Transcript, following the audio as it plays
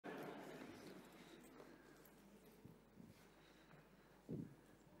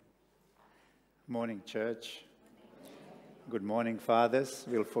Morning, church. Good morning, fathers.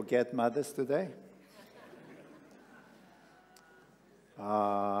 We'll forget mothers today.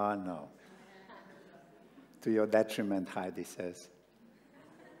 No. To your detriment, Heidi says.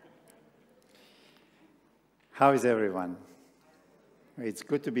 How is everyone? It's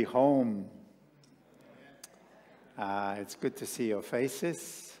good to be home. It's good to see your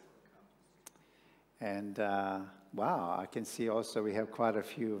faces. And wow, I can see also we have quite a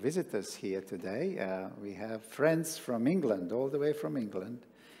few visitors here today. We have friends from England, all the way from England.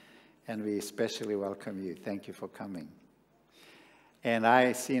 And we especially welcome you. Thank you for coming. And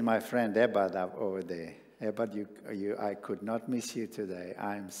I see my friend Ebad up over there. Ebad, I could not miss you today.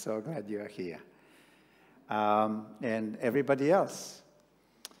 I'm so glad you are here. And everybody else.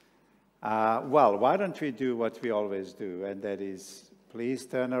 Well, why don't we do what we always do, and that is please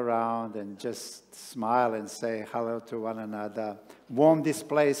turn around and just smile and say hello to one another. Warm this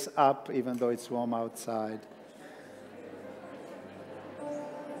place up, even though it's warm outside.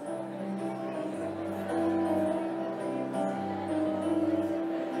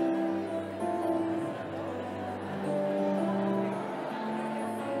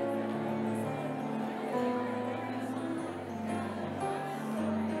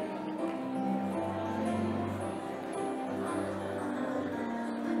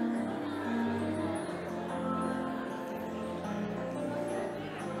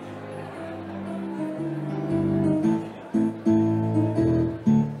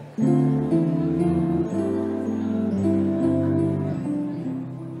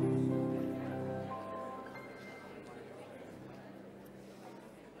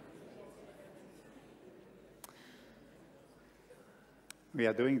 We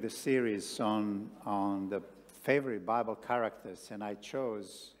are doing the series on the favorite Bible characters, and I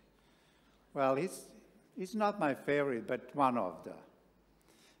chose, well, he's not my favorite, but one of them,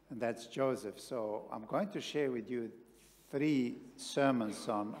 and that's Joseph. So I'm going to share with you 3 sermons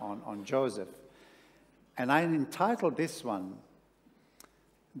on Joseph, and I entitled this one,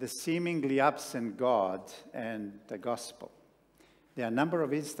 The Seemingly Absent God and the Gospel. There are a number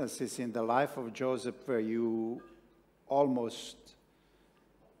of instances in the life of Joseph where you almost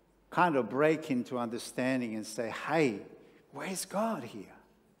kind of break into understanding and say, hey, where's God here?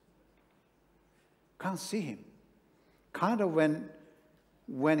 Can't see him. Kind of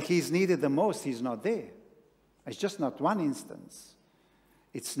when he's needed the most, he's not there. It's just not one instance.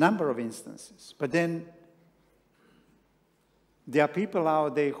 It's a number of instances. But then there are people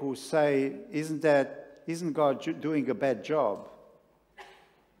out there who say, isn't God doing a bad job?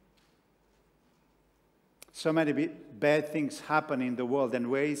 So many bad things happen in the world, and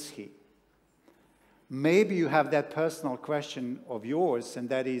where is he? Maybe you have that personal question of yours, and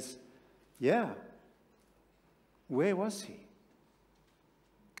that is, yeah, where was he?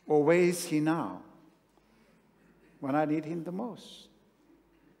 Or where is he now when I need him the most?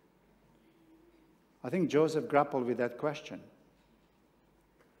 I think Joseph grappled with that question.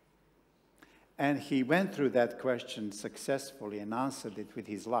 And he went through that question successfully and answered it with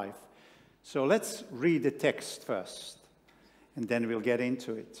his life. So let's read the text first, and then we'll get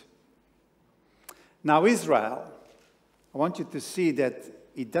into it. Now, Israel, I want you to see that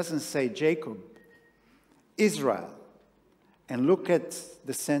it doesn't say Jacob, Israel. And look at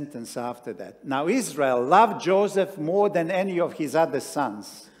the sentence after that. Now, Israel loved Joseph more than any of his other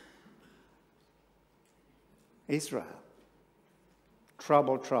sons. Israel.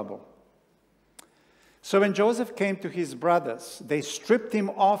 Trouble, trouble. So when Joseph came to his brothers, they stripped him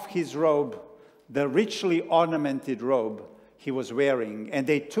off his robe, the richly ornamented robe he was wearing, and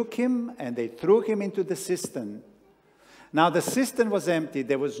they took him and they threw him into the cistern. Now the cistern was empty,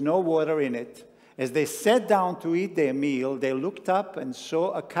 there was no water in it. As they sat down to eat their meal, they looked up and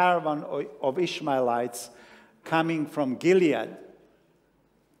saw a caravan of Ishmaelites coming from Gilead.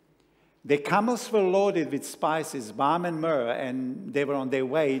 Their camels were loaded with spices, balm and myrrh, and they were on their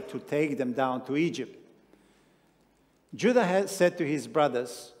way to take them down to Egypt. Judah had said to his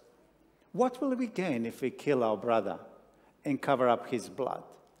brothers, what will we gain if we kill our brother and cover up his blood?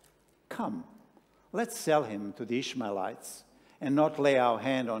 Come, let's sell him to the Ishmaelites and not lay our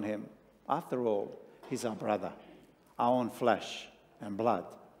hand on him. After all, he's our brother, our own flesh and blood.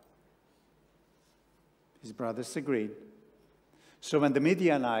 His brothers agreed. So when the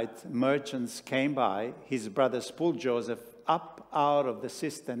Midianite merchants came by, his brothers pulled Joseph up out of the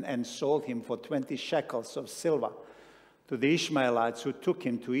cistern and sold him for 20 shekels of silver to the Ishmaelites who took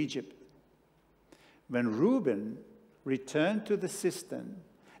him to Egypt. When Reuben returned to the cistern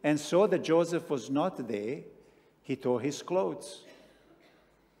and saw that Joseph was not there, he tore his clothes.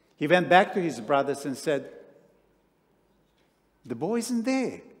 He went back to his brothers and said, the boy isn't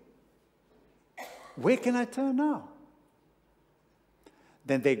there. Where can I turn now?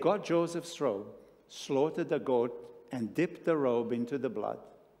 Then they got Joseph's robe, slaughtered the goat, and dipped the robe into the blood.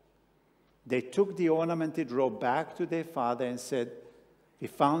 They took the ornamented robe back to their father and said, "We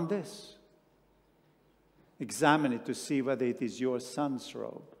found this. Examine it to see whether it is your son's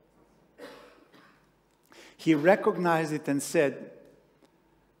robe." He recognized it and said,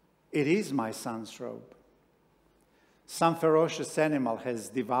 "It is my son's robe. Some ferocious animal has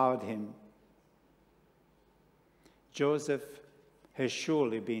devoured him. Joseph has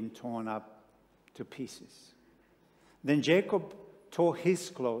surely been torn up to pieces." Then Jacob tore his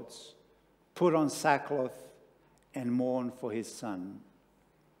clothes, put on sackcloth, and mourned for his son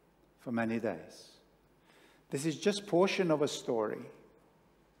for many days. This is just a portion of a story.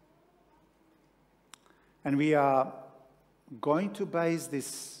 And we are going to base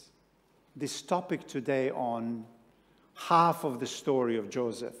this topic today on half of the story of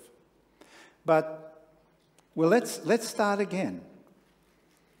Joseph. But, well, let's start again.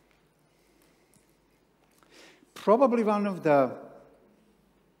 Probably one of the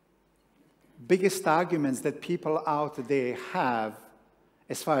biggest arguments that people out there have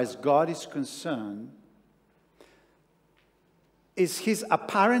as far as God is concerned is his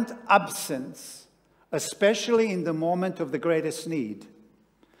apparent absence, especially in the moment of the greatest need.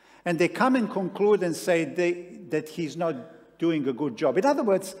 And they come and conclude and say that he's not doing a good job. In other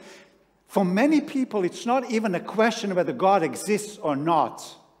words, for many people, it's not even a question whether God exists or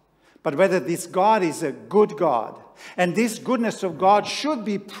not, but whether this God is a good God. And this goodness of God should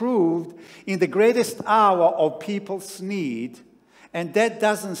be proved in the greatest hour of people's need, and that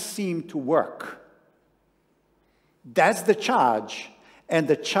doesn't seem to work. That's the charge, and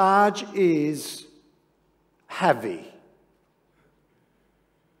the charge is heavy.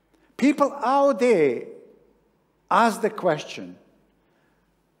 People out there ask the question.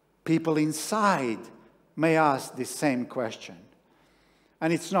 People inside may ask the same question.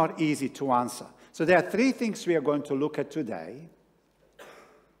 And it's not easy to answer. So there are three things we are going to look at today.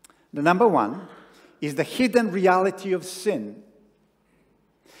 The number one is the hidden reality of sin.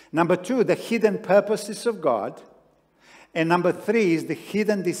 Number two, the hidden purposes of God. And number three is the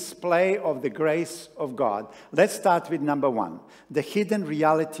hidden display of the grace of God. Let's start with number one, the hidden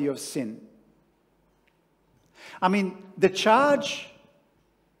reality of sin. I mean, the charge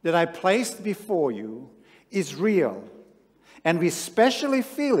that I placed before you is real. And we especially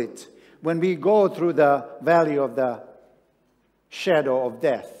feel it when we go through the valley of the shadow of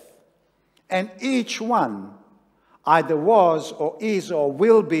death. And each one either was or is or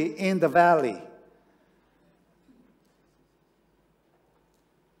will be in the valley.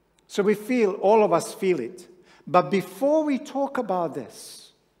 So we feel, all of us feel it. But before we talk about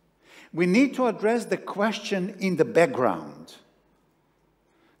this, we need to address the question in the background.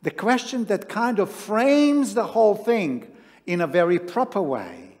 The question that kind of frames the whole thing in a very proper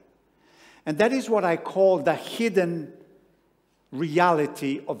way. And that is what I call the hidden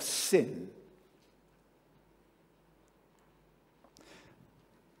reality of sin.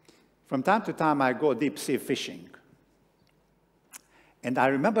 From time to time, I go deep sea fishing. And I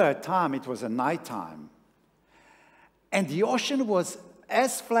remember a time, it was a nighttime, and the ocean was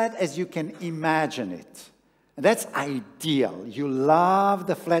as flat as you can imagine it. And that's ideal. You love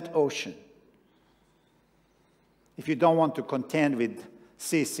the flat ocean. If you don't want to contend with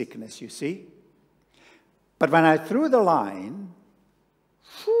seasickness, you see. But when I threw the line,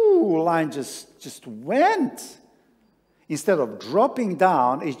 line just went. Instead of dropping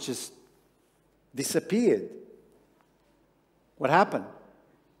down, it just disappeared. What happened?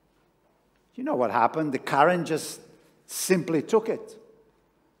 You know what happened. The current just simply took it.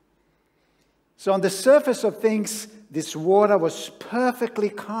 So on the surface of things, this water was perfectly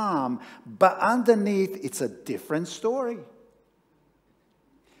calm, but underneath, it's a different story.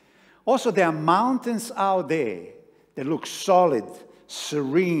 Also, there are mountains out there that look solid,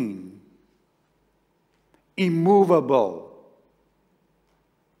 serene, immovable.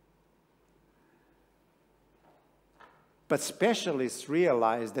 But specialists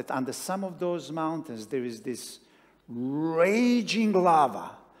realize that under some of those mountains, there is this raging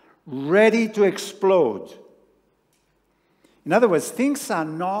lava, ready to explode. In other words, things are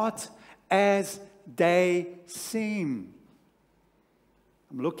not as they seem.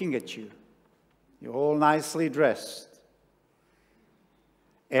 I'm looking at you. You're all nicely dressed.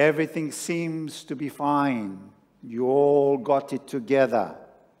 Everything seems to be fine. You all got it together.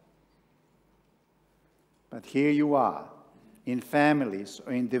 But here you are, in families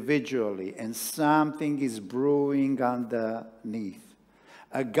or individually, and something is brewing underneath.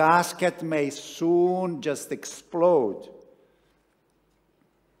 A gasket may soon just explode.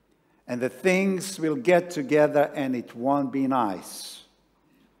 and the things will get together and it won't be nice.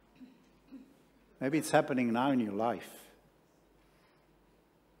 Maybe it's happening now in your life.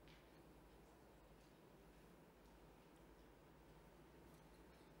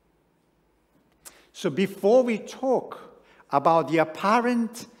 So before we talk about the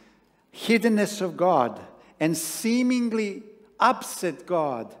apparent hiddenness of God and seemingly upset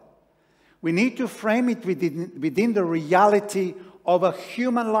God, we need to frame it within the reality of a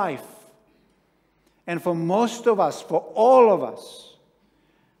human life. And for most of us, for all of us,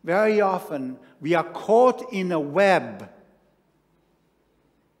 very often we are caught in a web.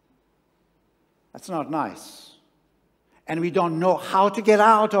 That's not nice. And we don't know how to get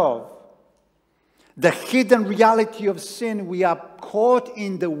out of. The hidden reality of sin, we are caught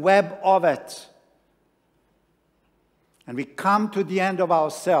in the web of it. And we come to the end of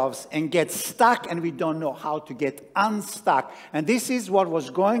ourselves and get stuck, and we don't know how to get unstuck. And this is what was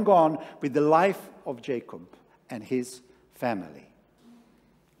going on with the life of Jacob and his family.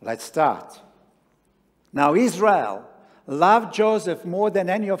 Let's start. Now Israel loved Joseph more than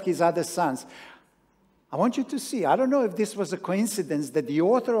any of his other sons. I want you to see, I don't know if this was a coincidence that the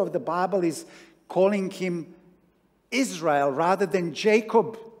author of the Bible is calling him Israel rather than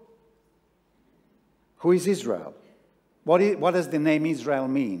Jacob. Who is Israel? What does the name Israel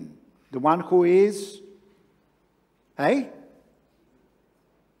mean? The one who is, hey?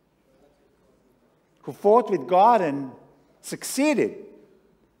 Who fought with God and succeeded.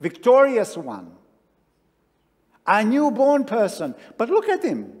 Victorious one. A newborn person. But look at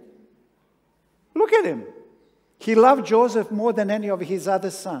him. Look at him. He loved Joseph more than any of his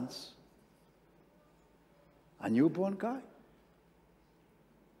other sons. A newborn guy.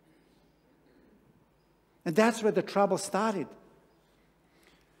 And that's where the trouble started.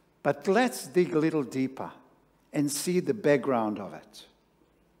 But let's dig a little deeper and see the background of it.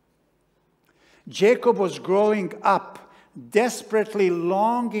 Jacob was growing up, desperately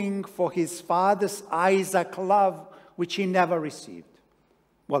longing for his father's Isaac love, which he never received.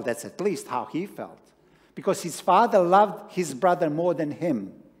 Well, that's at least how he felt. Because his father loved his brother more than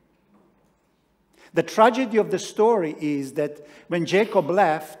him. The tragedy of the story is that when Jacob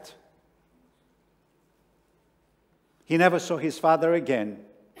left, he never saw his father again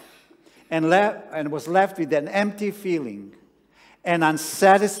and was left with an empty feeling, an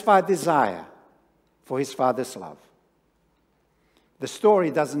unsatisfied desire for his father's love. The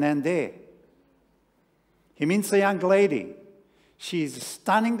story doesn't end there. He meets a young lady. She is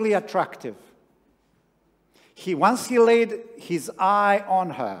stunningly attractive. Once he laid his eye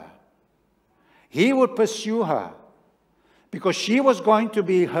on her, he would pursue her because she was going to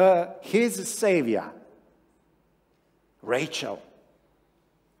be his savior. Rachel.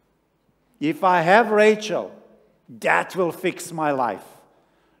 If I have Rachel, that will fix my life.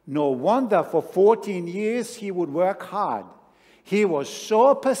 No wonder for 14 years he would work hard. He was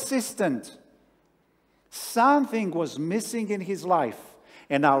so persistent. Something was missing in his life,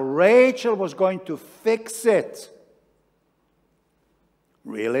 and now Rachel was going to fix it.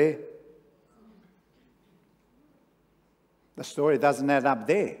 Really? The story doesn't end up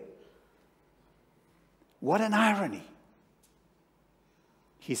there. What an irony.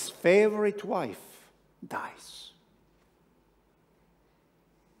 His favorite wife dies.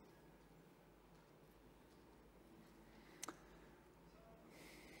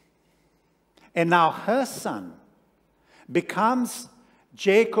 And now her son becomes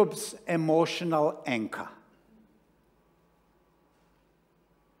Jacob's emotional anchor.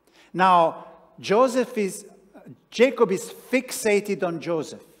 Now, Jacob is fixated on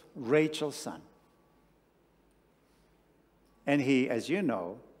Joseph, Rachel's son. And he, as you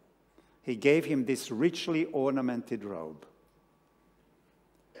know, he gave him this richly ornamented robe.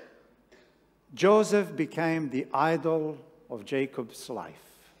 Joseph became the idol of Jacob's life.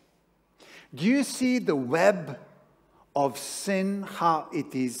 Do you see the web of sin, how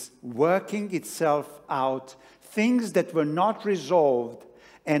it is working itself out? Things that were not resolved,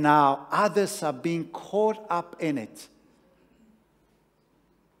 and now others are being caught up in it.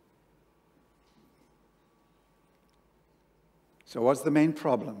 So what's the main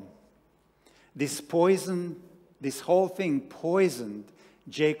problem? This whole thing poisoned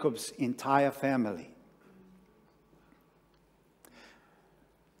Jacob's entire family.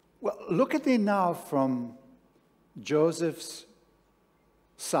 Well, look at it now from Joseph's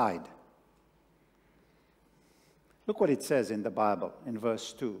side. Look what it says in the Bible in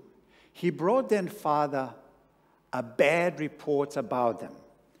verse 2. He brought their father a bad report about them.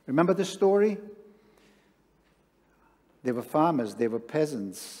 Remember the story? They were farmers, they were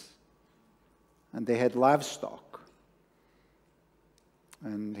peasants, and they had livestock.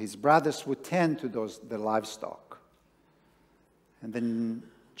 And his brothers would tend to the livestock. And then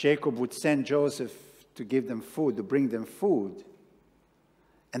Jacob would send Joseph to give them food, to bring them food.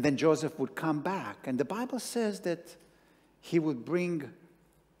 And then Joseph would come back. And the Bible says that he would bring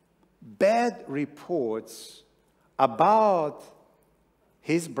bad reports about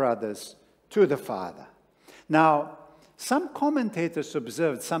his brothers to the father. Now, some commentators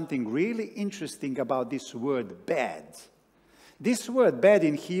observed something really interesting about this word bad. This word bad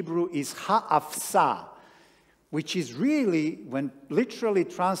in Hebrew is ha'afsa, which is really, when literally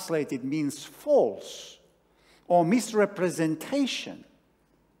translated, means false or misrepresentation.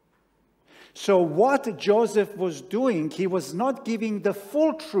 So what Joseph was doing, he was not giving the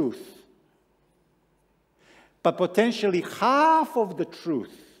full truth, but potentially half of the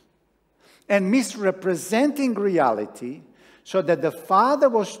truth, and misrepresenting reality, so that the father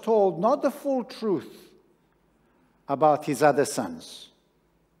was told not the full truth about his other sons.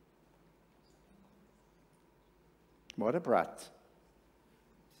 What a brat.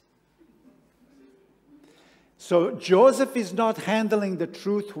 So Joseph is not handling the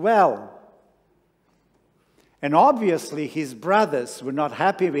truth well. And obviously his brothers were not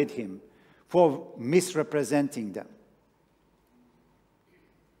happy with him for misrepresenting them.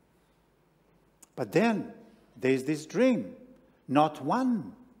 But then there's this dream. Not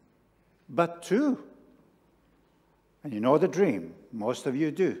one, but two. And you know the dream. Most of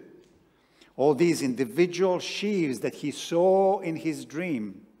you do. All these individual sheaves that he saw in his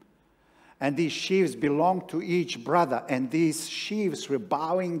dream. And these sheaves belonged to each brother. And these sheaves were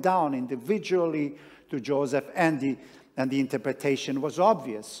bowing down individually to Joseph. And the interpretation was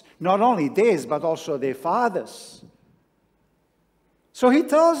obvious. Not only theirs, but also their fathers. So he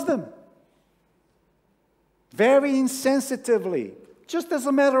tells them. Very insensitively. Just as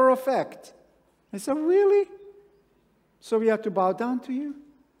a matter of fact. They said, really? So we have to bow down to you?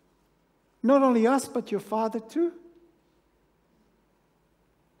 Not only us, but your father too?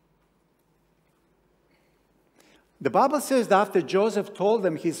 The Bible says that after Joseph told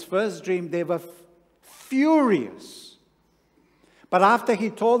them his first dream, they were furious. But after he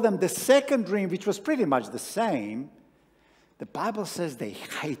told them the second dream, which was pretty much the same, the Bible says they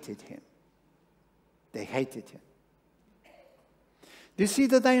hated him. They hated him. Do you see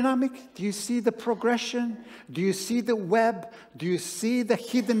the dynamic? Do you see the progression? Do you see the web? Do you see the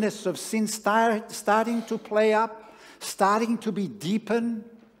hiddenness of sin starting to play up? Starting to be deepened?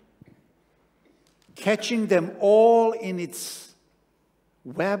 Catching them all in its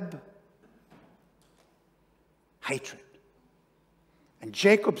web? Hatred. And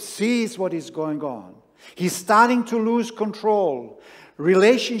Jacob sees what is going on. He's starting to lose control.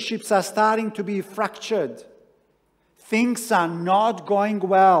 Relationships are starting to be fractured. Things are not going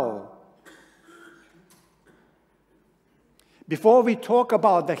well. Before we talk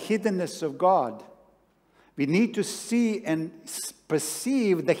about the hiddenness of God, we need to see and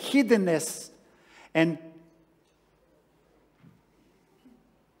perceive the hiddenness and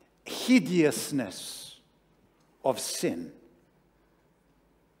hideousness of sin.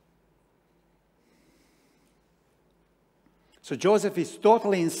 So Joseph is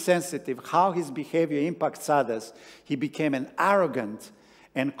totally insensitive how his behavior impacts others. He became an arrogant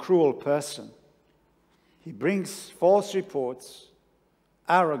and cruel person. He brings false reports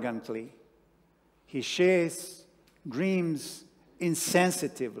arrogantly. He shares dreams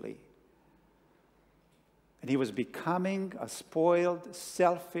insensitively. And he was becoming a spoiled,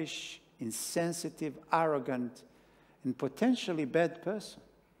 selfish, insensitive, arrogant, and potentially bad person.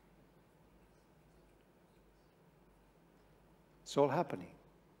 It's all happening.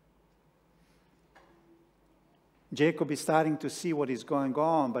 Jacob is starting to see what is going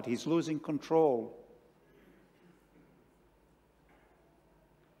on, but he's losing control.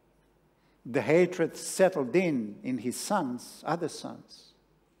 The hatred settled in his sons, other sons.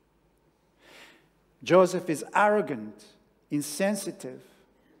 Joseph is arrogant, insensitive.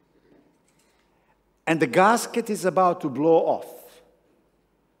 And the gasket is about to blow off.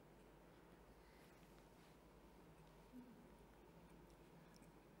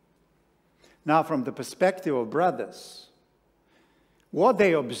 Now, from the perspective of brothers, what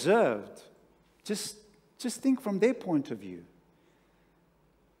they observed, just think from their point of view.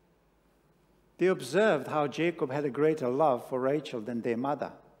 They observed how Jacob had a greater love for Rachel than their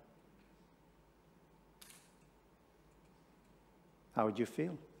mother. How would you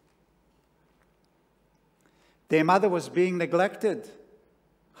feel? Their mother was being neglected.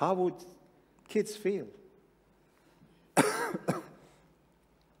 How would kids feel?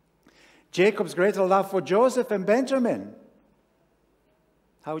 Jacob's greater love for Joseph and Benjamin.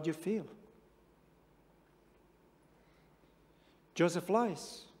 How would you feel? Joseph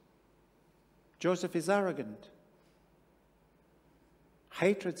lies. Joseph is arrogant.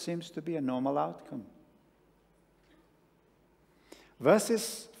 Hatred seems to be a normal outcome.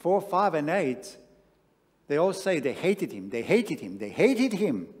 Verses 4, 5, and 8, they all say they hated him, they hated him, they hated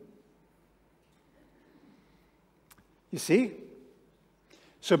him. You see?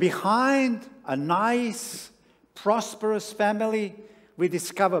 So behind a nice, prosperous family, we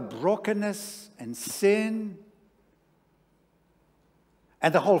discover brokenness and sin.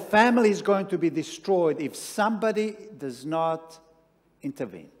 And the whole family is going to be destroyed if somebody does not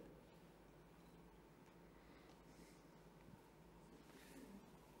intervene.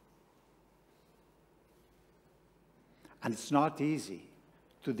 And it's not easy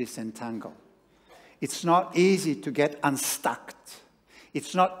to disentangle. It's not easy to get unstuck.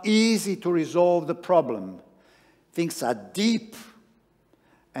 It's not easy to resolve the problem. Things are deep.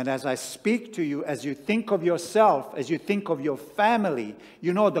 And as I speak to you, as you think of yourself, as you think of your family,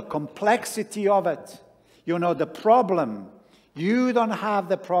 you know the complexity of it. You know the problem. You don't have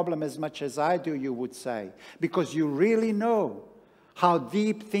the problem as much as I do, you would say, because you really know how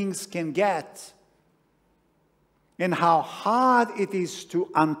deep things can get and how hard it is to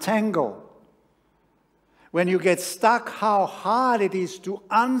untangle. When you get stuck, how hard it is to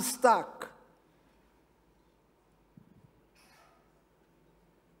unstuck.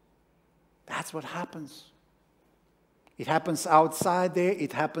 That's what happens. It happens outside there.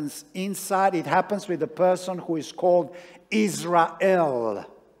 It happens inside. It happens with the person who is called Israel.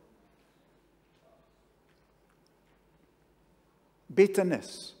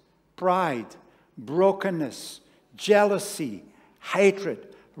 Bitterness, pride, brokenness, jealousy,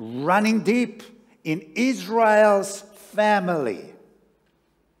 hatred, running deep in Israel's family.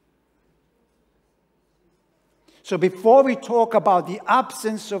 So before we talk about the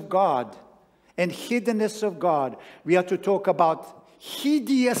absence of God and hiddenness of God, we have to talk about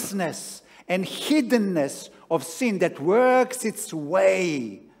hideousness and hiddenness of sin that works its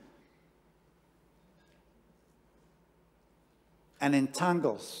way and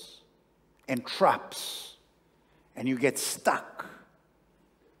entangles and traps, and you get stuck.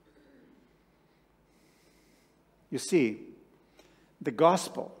 You see, the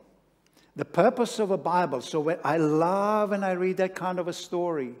gospel, the purpose of a Bible, so I love when I read that kind of a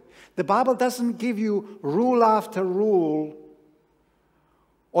story. The Bible doesn't give you rule after rule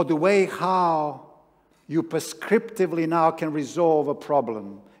or the way how you prescriptively now can resolve a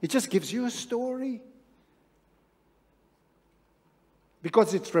problem. It just gives you a story.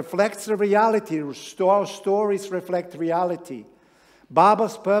 Because it reflects the reality. Stories reflect reality.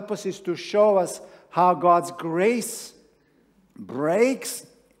 Bible's purpose is to show us how God's grace breaks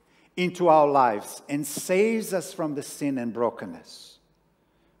into our lives and saves us from the sin and brokenness.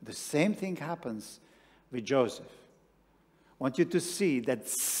 The same thing happens with Joseph. I want you to see that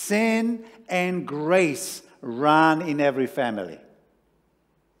sin and grace run in every family.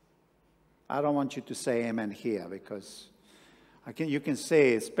 I don't want you to say amen here because you can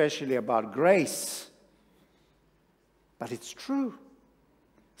say especially about grace, but it's true.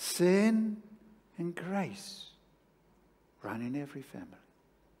 Sin and grace run in every family.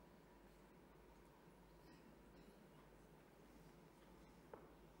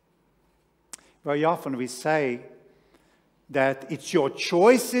 Very often we say that it's your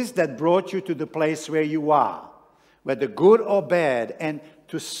choices that brought you to the place where you are, whether good or bad. And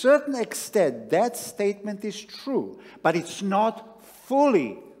to a certain extent, that statement is true, but it's not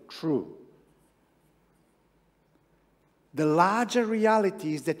fully true. The larger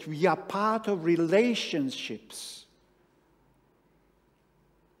reality is that we are part of relationships.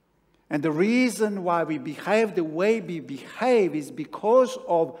 And the reason why we behave the way we behave is because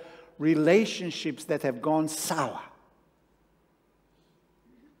of relationships that have gone sour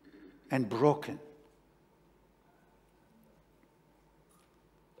and broken.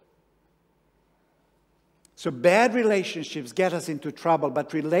 So bad relationships get us into trouble,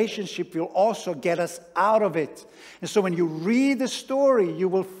 but relationship will also get us out of it. And so when you read the story, you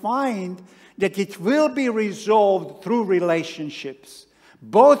will find that it will be resolved through relationships,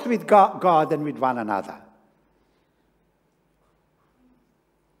 both with God and with one another.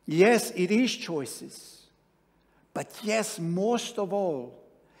 Yes, it is choices. But yes, most of all,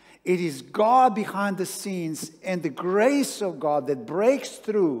 it is God behind the scenes and the grace of God that breaks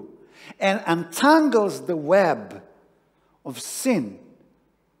through and untangles the web of sin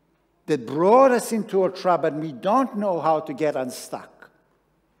that brought us into a trouble and we don't know how to get unstuck.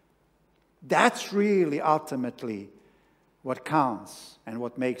 That's really ultimately what counts and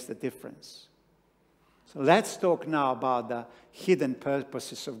what makes the difference. So let's talk now about the hidden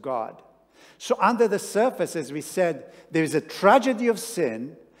purposes of God. So under the surface, as we said, there is a tragedy of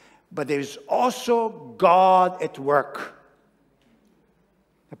sin, but there is also God at work.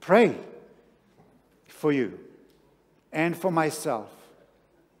 I pray for you and for myself.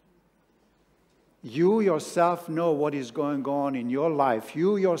 You yourself know what is going on in your life.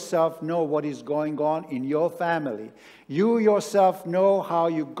 You yourself know what is going on in your family. You yourself know how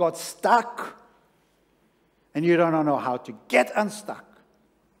you got stuck and you don't know how to get unstuck.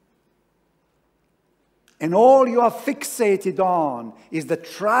 And all you are fixated on is the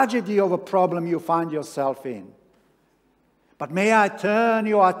tragedy of a problem you find yourself in. But may I turn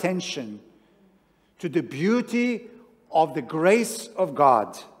your attention to the beauty of the grace of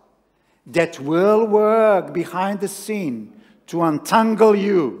God that will work behind the scene to untangle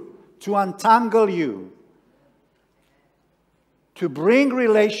you, to bring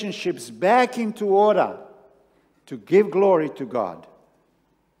relationships back into order, to give glory to God.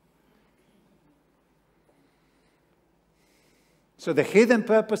 So the hidden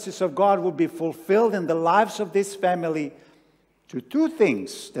purposes of God will be fulfilled in the lives of this family to two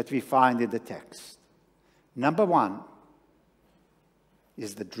things that we find in the text. Number one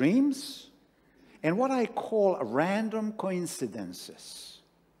is the dreams and what I call random coincidences.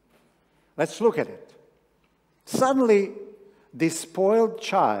 Let's look at it. Suddenly, this spoiled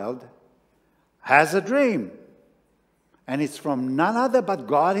child has a dream, and it's from none other but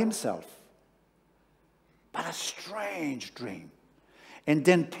God himself. But a strange dream. And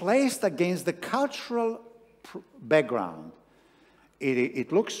then placed against the cultural background,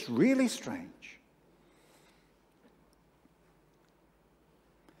 it looks really strange.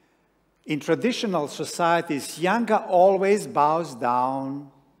 In traditional societies, younger always bows down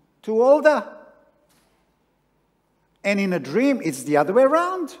to older. And in a dream, it's the other way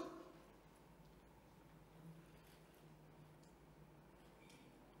around.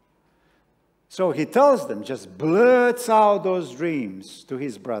 So he tells them, just blurts out those dreams to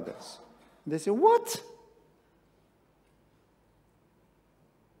his brothers. They say, what?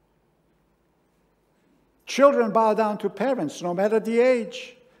 Children bow down to parents, no matter the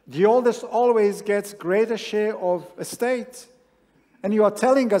age. The oldest always gets greater share of estate. And you are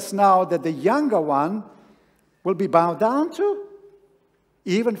telling us now that the younger one will be bowed down to?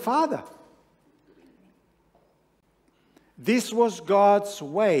 Even farther. This was God's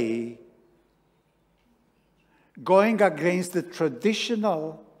way going against the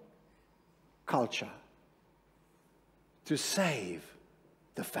traditional culture to save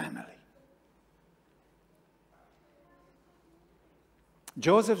the family.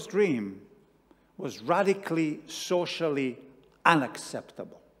 Joseph's dream was radically, socially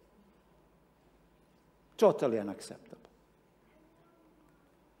unacceptable. Totally unacceptable.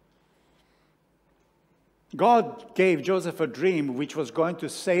 God gave Joseph a dream which was going to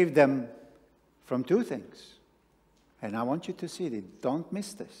save them from two things. And I want you to see it. Don't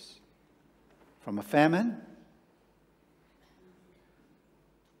miss this. From a famine,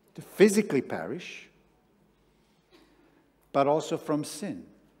 to physically perish, but also from sin,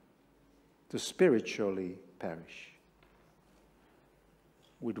 to spiritually perish.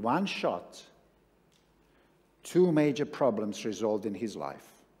 With one shot, two major problems resolved in his life,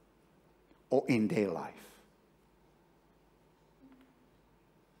 or in their life.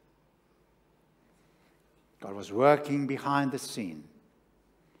 God was working behind the scene,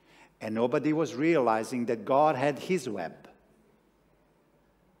 and nobody was realizing that God had his web.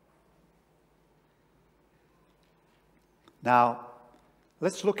 Now,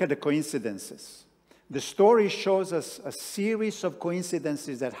 let's look at the coincidences. The story shows us a series of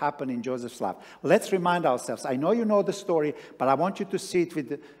coincidences that happen in Joseph's life. Let's remind ourselves. I know you know the story, but I want you to see it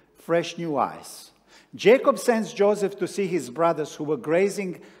with fresh new eyes. Jacob sends Joseph to see his brothers who were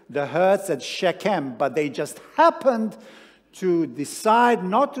grazing the herds at Shechem, but they just happened to decide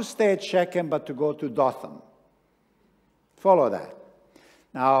not to stay at Shechem, but to go to Dothan. Follow that.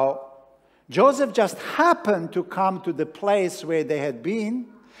 Now, Joseph just happened to come to the place where they had been,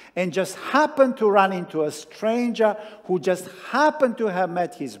 and just happened to run into a stranger who just happened to have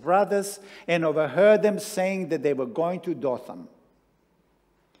met his brothers and overheard them saying that they were going to Dothan.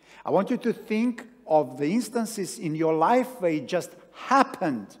 I want you to think of the instances in your life where it just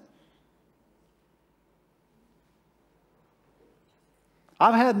happened.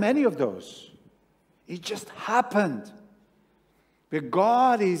 I've had many of those. It just happened. Where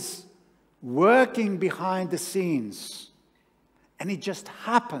God is working behind the scenes. And it just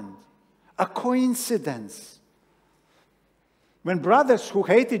happened. A coincidence. When brothers who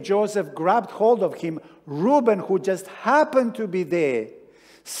hated Joseph grabbed hold of him, Reuben, who just happened to be there,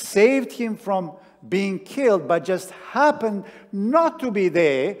 saved him from being killed, but just happened not to be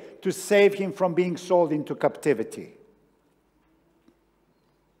there to save him from being sold into captivity.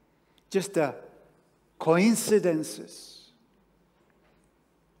 Just coincidences.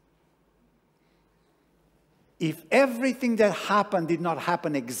 If everything that happened did not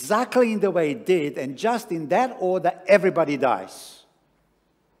happen exactly in the way it did, and just in that order, everybody dies.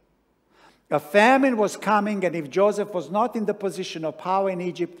 A famine was coming, and if Joseph was not in the position of power in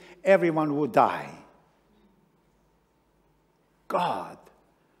Egypt, everyone would die. God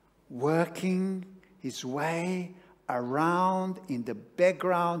working his way around in the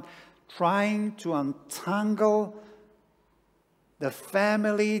background, trying to untangle the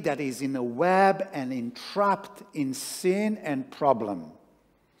family that is in a web and entrapped in sin and problem.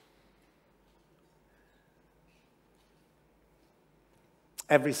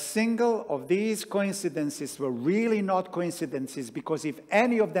 Every single of these coincidences were really not coincidences, because if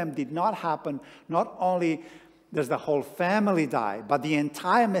any of them did not happen, not only does the whole family die, but the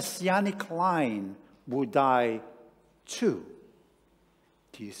entire messianic line would die too.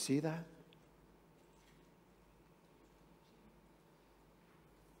 Do you see that?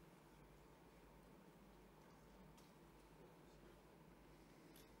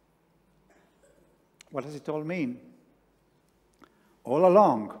 What does it all mean? All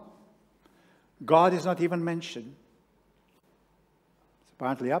along, God is not even mentioned. He's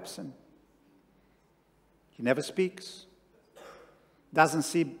apparently absent. He never speaks. Doesn't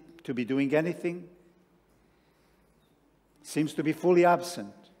seem to be doing anything. Seems to be fully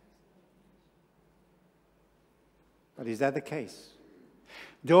absent. But is that the case?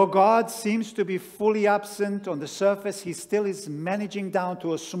 Though God seems to be fully absent on the surface, he still is managing down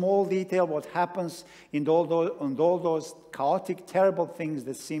to a small detail what happens in all those chaotic, terrible things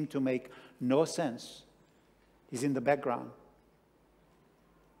that seem to make no sense. He's in the background,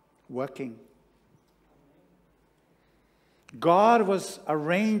 working. God was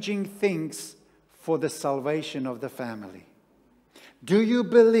arranging things for the salvation of the family. Do you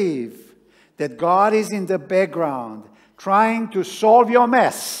believe that God is in the background trying to solve your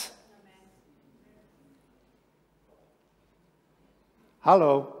mess?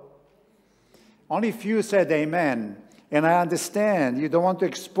 Hello? Only few said amen. And I understand you don't want to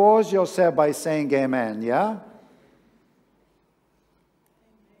expose yourself by saying amen, yeah?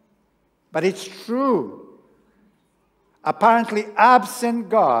 But it's true. Apparently absent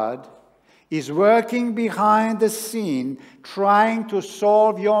God is working behind the scene trying to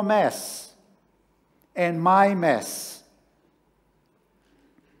solve your mess and my mess.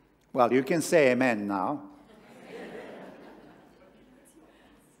 Well, you can say amen now.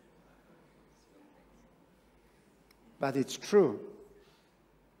 But it's true.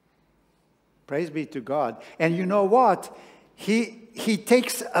 Praise be to God. And you know what? He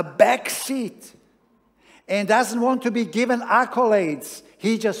takes a back seat and doesn't want to be given accolades.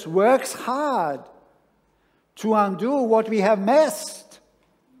 He just works hard to undo what we have messed.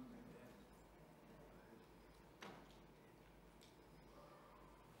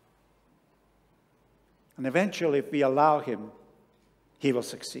 And eventually, if we allow him, he will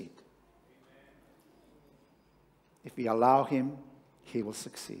succeed. If we allow him, he will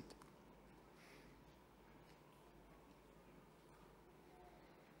succeed.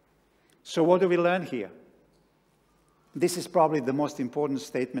 So what do we learn here? This is probably the most important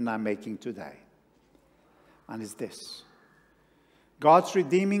statement I'm making today. And it's this. God's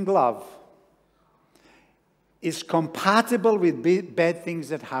redeeming love is compatible with bad things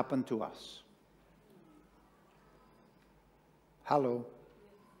that happen to us. Hello?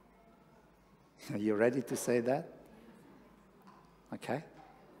 Are you ready to say that? Okay.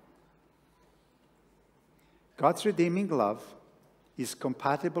 God's redeeming love is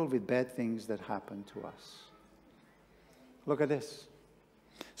compatible with bad things that happen to us. Look at this.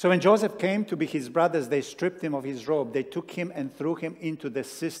 So when Joseph came to be his brothers, they stripped him of his robe. They took him and threw him into the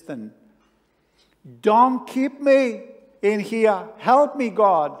cistern. Don't keep me in here. Help me,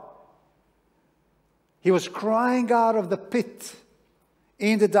 God. He was crying out of the pit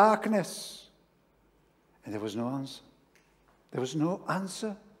in the darkness. And there was no answer. There was no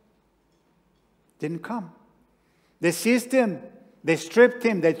answer. Didn't come. They seized him. They stripped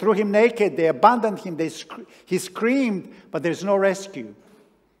him. They threw him naked. They abandoned him. He screamed, but there's no rescue.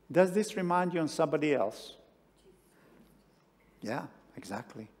 Does this remind you of somebody else? Yeah,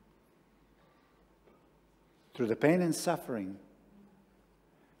 exactly. Through the pain and suffering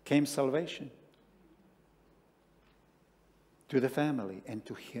came salvation. To the family and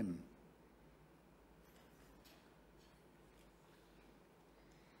to him.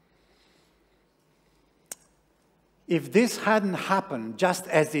 If this hadn't happened just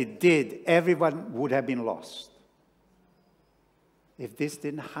as it did, everyone would have been lost. If this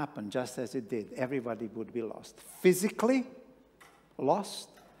didn't happen just as it did, everybody would be lost. Physically lost,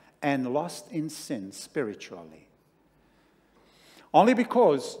 and lost in sin spiritually. Only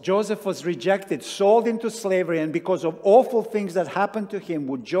because Joseph was rejected, sold into slavery, and because of awful things that happened to him,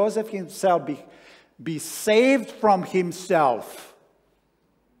 would Joseph himself be saved from himself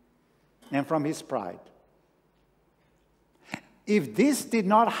and from his pride. If this did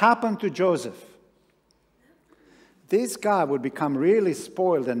not happen to Joseph, this guy would become really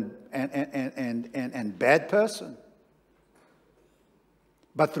spoiled and bad person.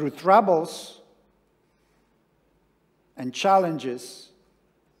 But through troubles and challenges,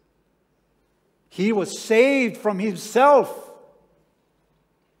 he was saved from himself.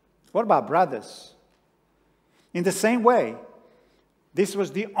 What about brothers? In the same way, this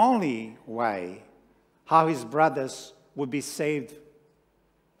was the only way how his brothers would be saved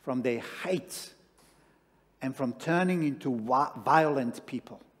from their hate and from turning into violent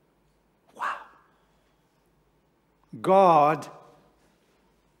people. Wow. God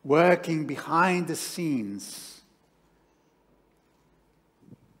working behind the scenes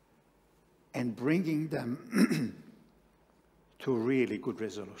and bringing them to really good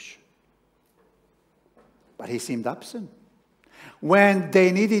resolution. But he seemed absent. When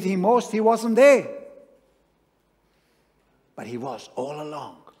they needed him most, he wasn't there. But he was all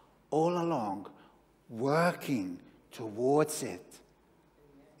along, working towards it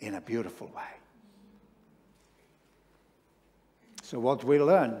in a beautiful way. So what we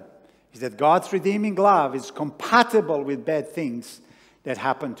learn is that God's redeeming love is compatible with bad things that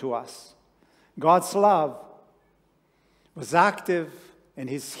happen to us. God's love was active in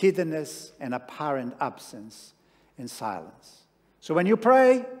his hiddenness and apparent absence and silence. So when you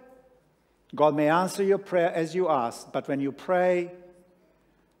pray, God may answer your prayer as you ask, but when you pray,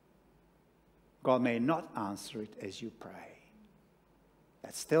 God may not answer it as you pray.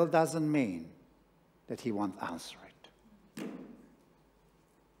 That still doesn't mean that he won't answer it.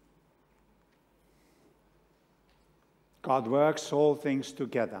 God works all things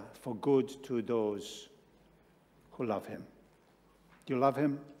together for good to those who love him. Do you love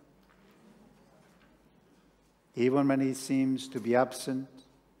him? Even when he seems to be absent?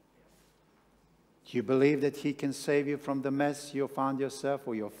 Do you believe that he can save you from the mess you found yourself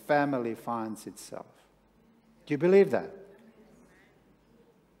or your family finds itself? Do you believe that?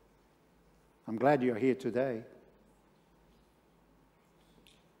 I'm glad you're here today.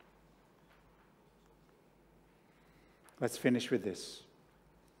 Let's finish with this.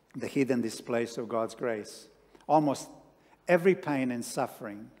 The hidden displays of God's grace. Almost every pain and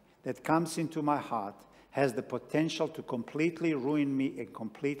suffering that comes into my heart has the potential to completely ruin me and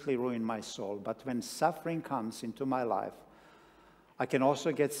completely ruin my soul. But when suffering comes into my life, I can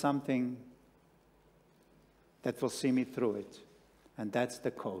also get something that will see me through it. And that's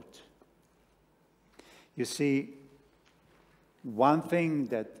the coat. You see, one thing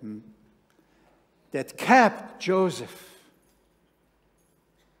that kept Joseph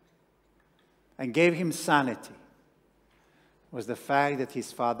and gave him sanity was the fact that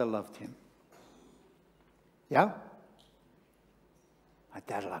his father loved him. Yeah? My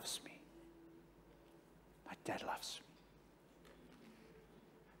dad loves me. My dad loves me.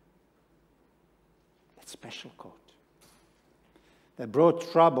 That special coat that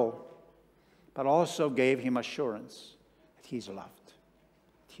brought trouble, but also gave him assurance that he's loved.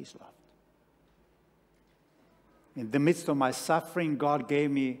 He's loved. In the midst of my suffering, God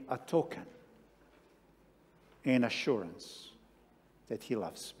gave me a token, an assurance that he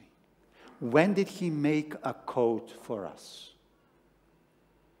loves me. When did he make a coat for us?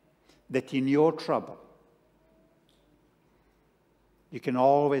 That in your trouble, you can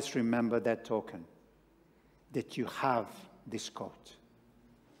always remember that token, that you have this coat.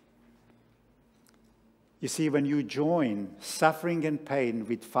 You see, when you join suffering and pain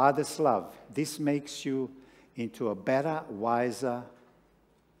with Father's love, this makes you into a better, wiser,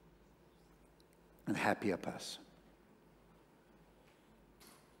 and happier person.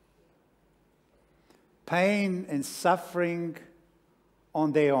 Pain and suffering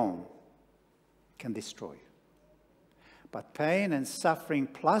on their own can destroy you. But pain and suffering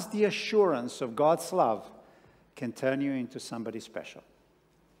plus the assurance of God's love can turn you into somebody special.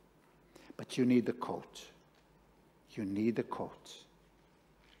 But you need the coat. You need the coat.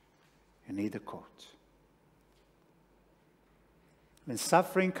 You need the coat. When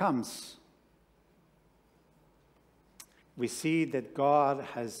suffering comes, we see that God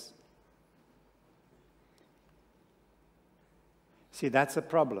has... See, that's a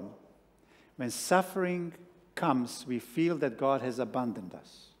problem. When suffering comes, we feel that God has abandoned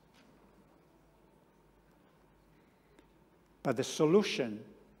us. But the solution,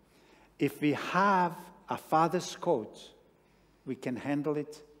 if we have a Father's coat, we can handle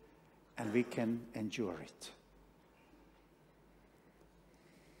it and we can endure it.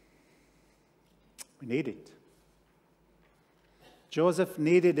 We need it. Joseph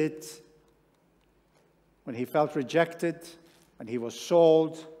needed it when he felt rejected, when he was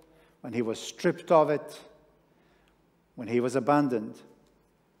sold, when he was stripped of it, when he was abandoned.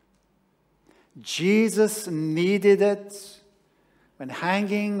 Jesus needed it when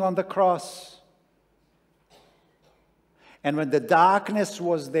hanging on the cross. And when the darkness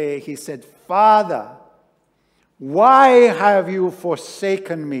was there, he said, Father, why have you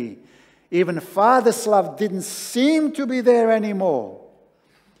forsaken me? Even Father's love didn't seem to be there anymore.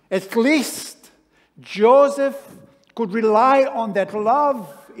 At least Joseph could rely on that love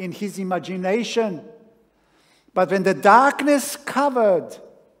in his imagination. But when the darkness covered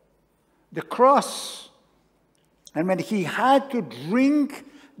the cross, and when he had to drink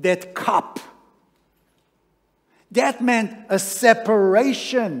that cup, that meant a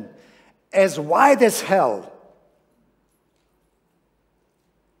separation as wide as hell.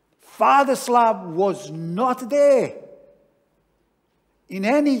 Father's love was not there in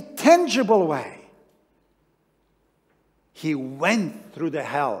any tangible way. He went through the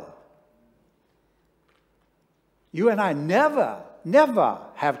hell. You and I never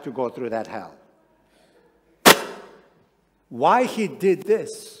have to go through that hell. Why he did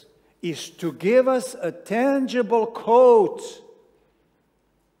this is to give us a tangible coat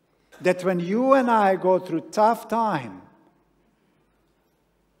that when you and I go through tough time,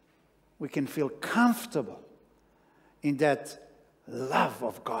 we can feel comfortable in that love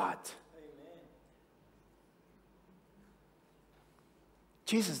of God. Amen.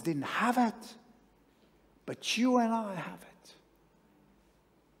 Jesus didn't have it, but you and I have it.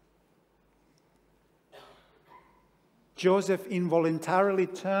 Joseph involuntarily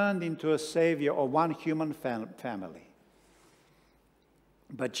turned into a savior of one human family.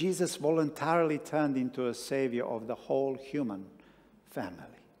 But Jesus voluntarily turned into a savior of the whole human family.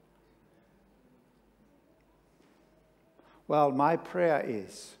 Well, my prayer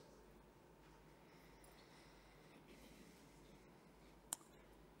is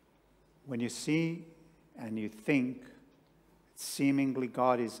when you see and you think seemingly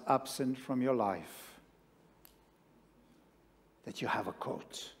God is absent from your life, that you have a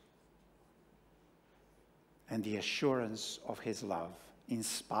coat and the assurance of his love in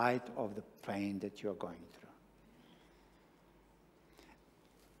spite of the pain that you're going through.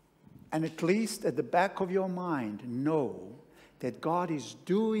 And at least at the back of your mind, know that God is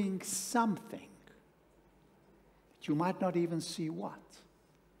doing something that you might not even see what,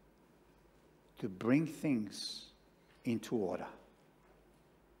 to bring things into order.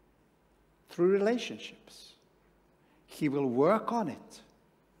 Through relationships. He will work on it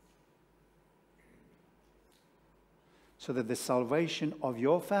so that the salvation of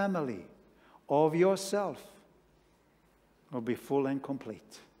your family, of yourself, will be full and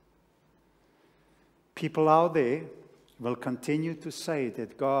complete. People out there will continue to say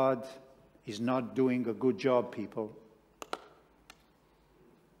that God is not doing a good job, people.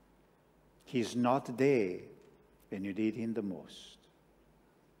 He's not there when you need him the most.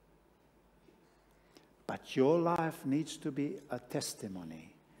 But your life needs to be a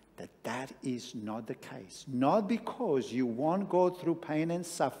testimony that that is not the case. Not because you won't go through pain and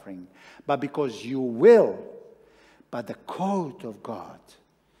suffering, but because you will. But the coat of God,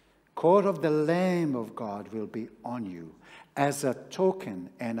 coat of the Lamb of God will be on you as a token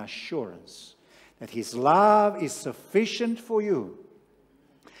and assurance that his love is sufficient for you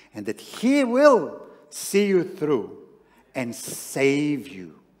and that he will see you through and save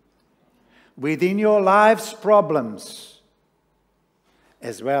you within your life's problems,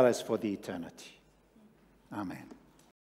 as well as for the eternity. Amen.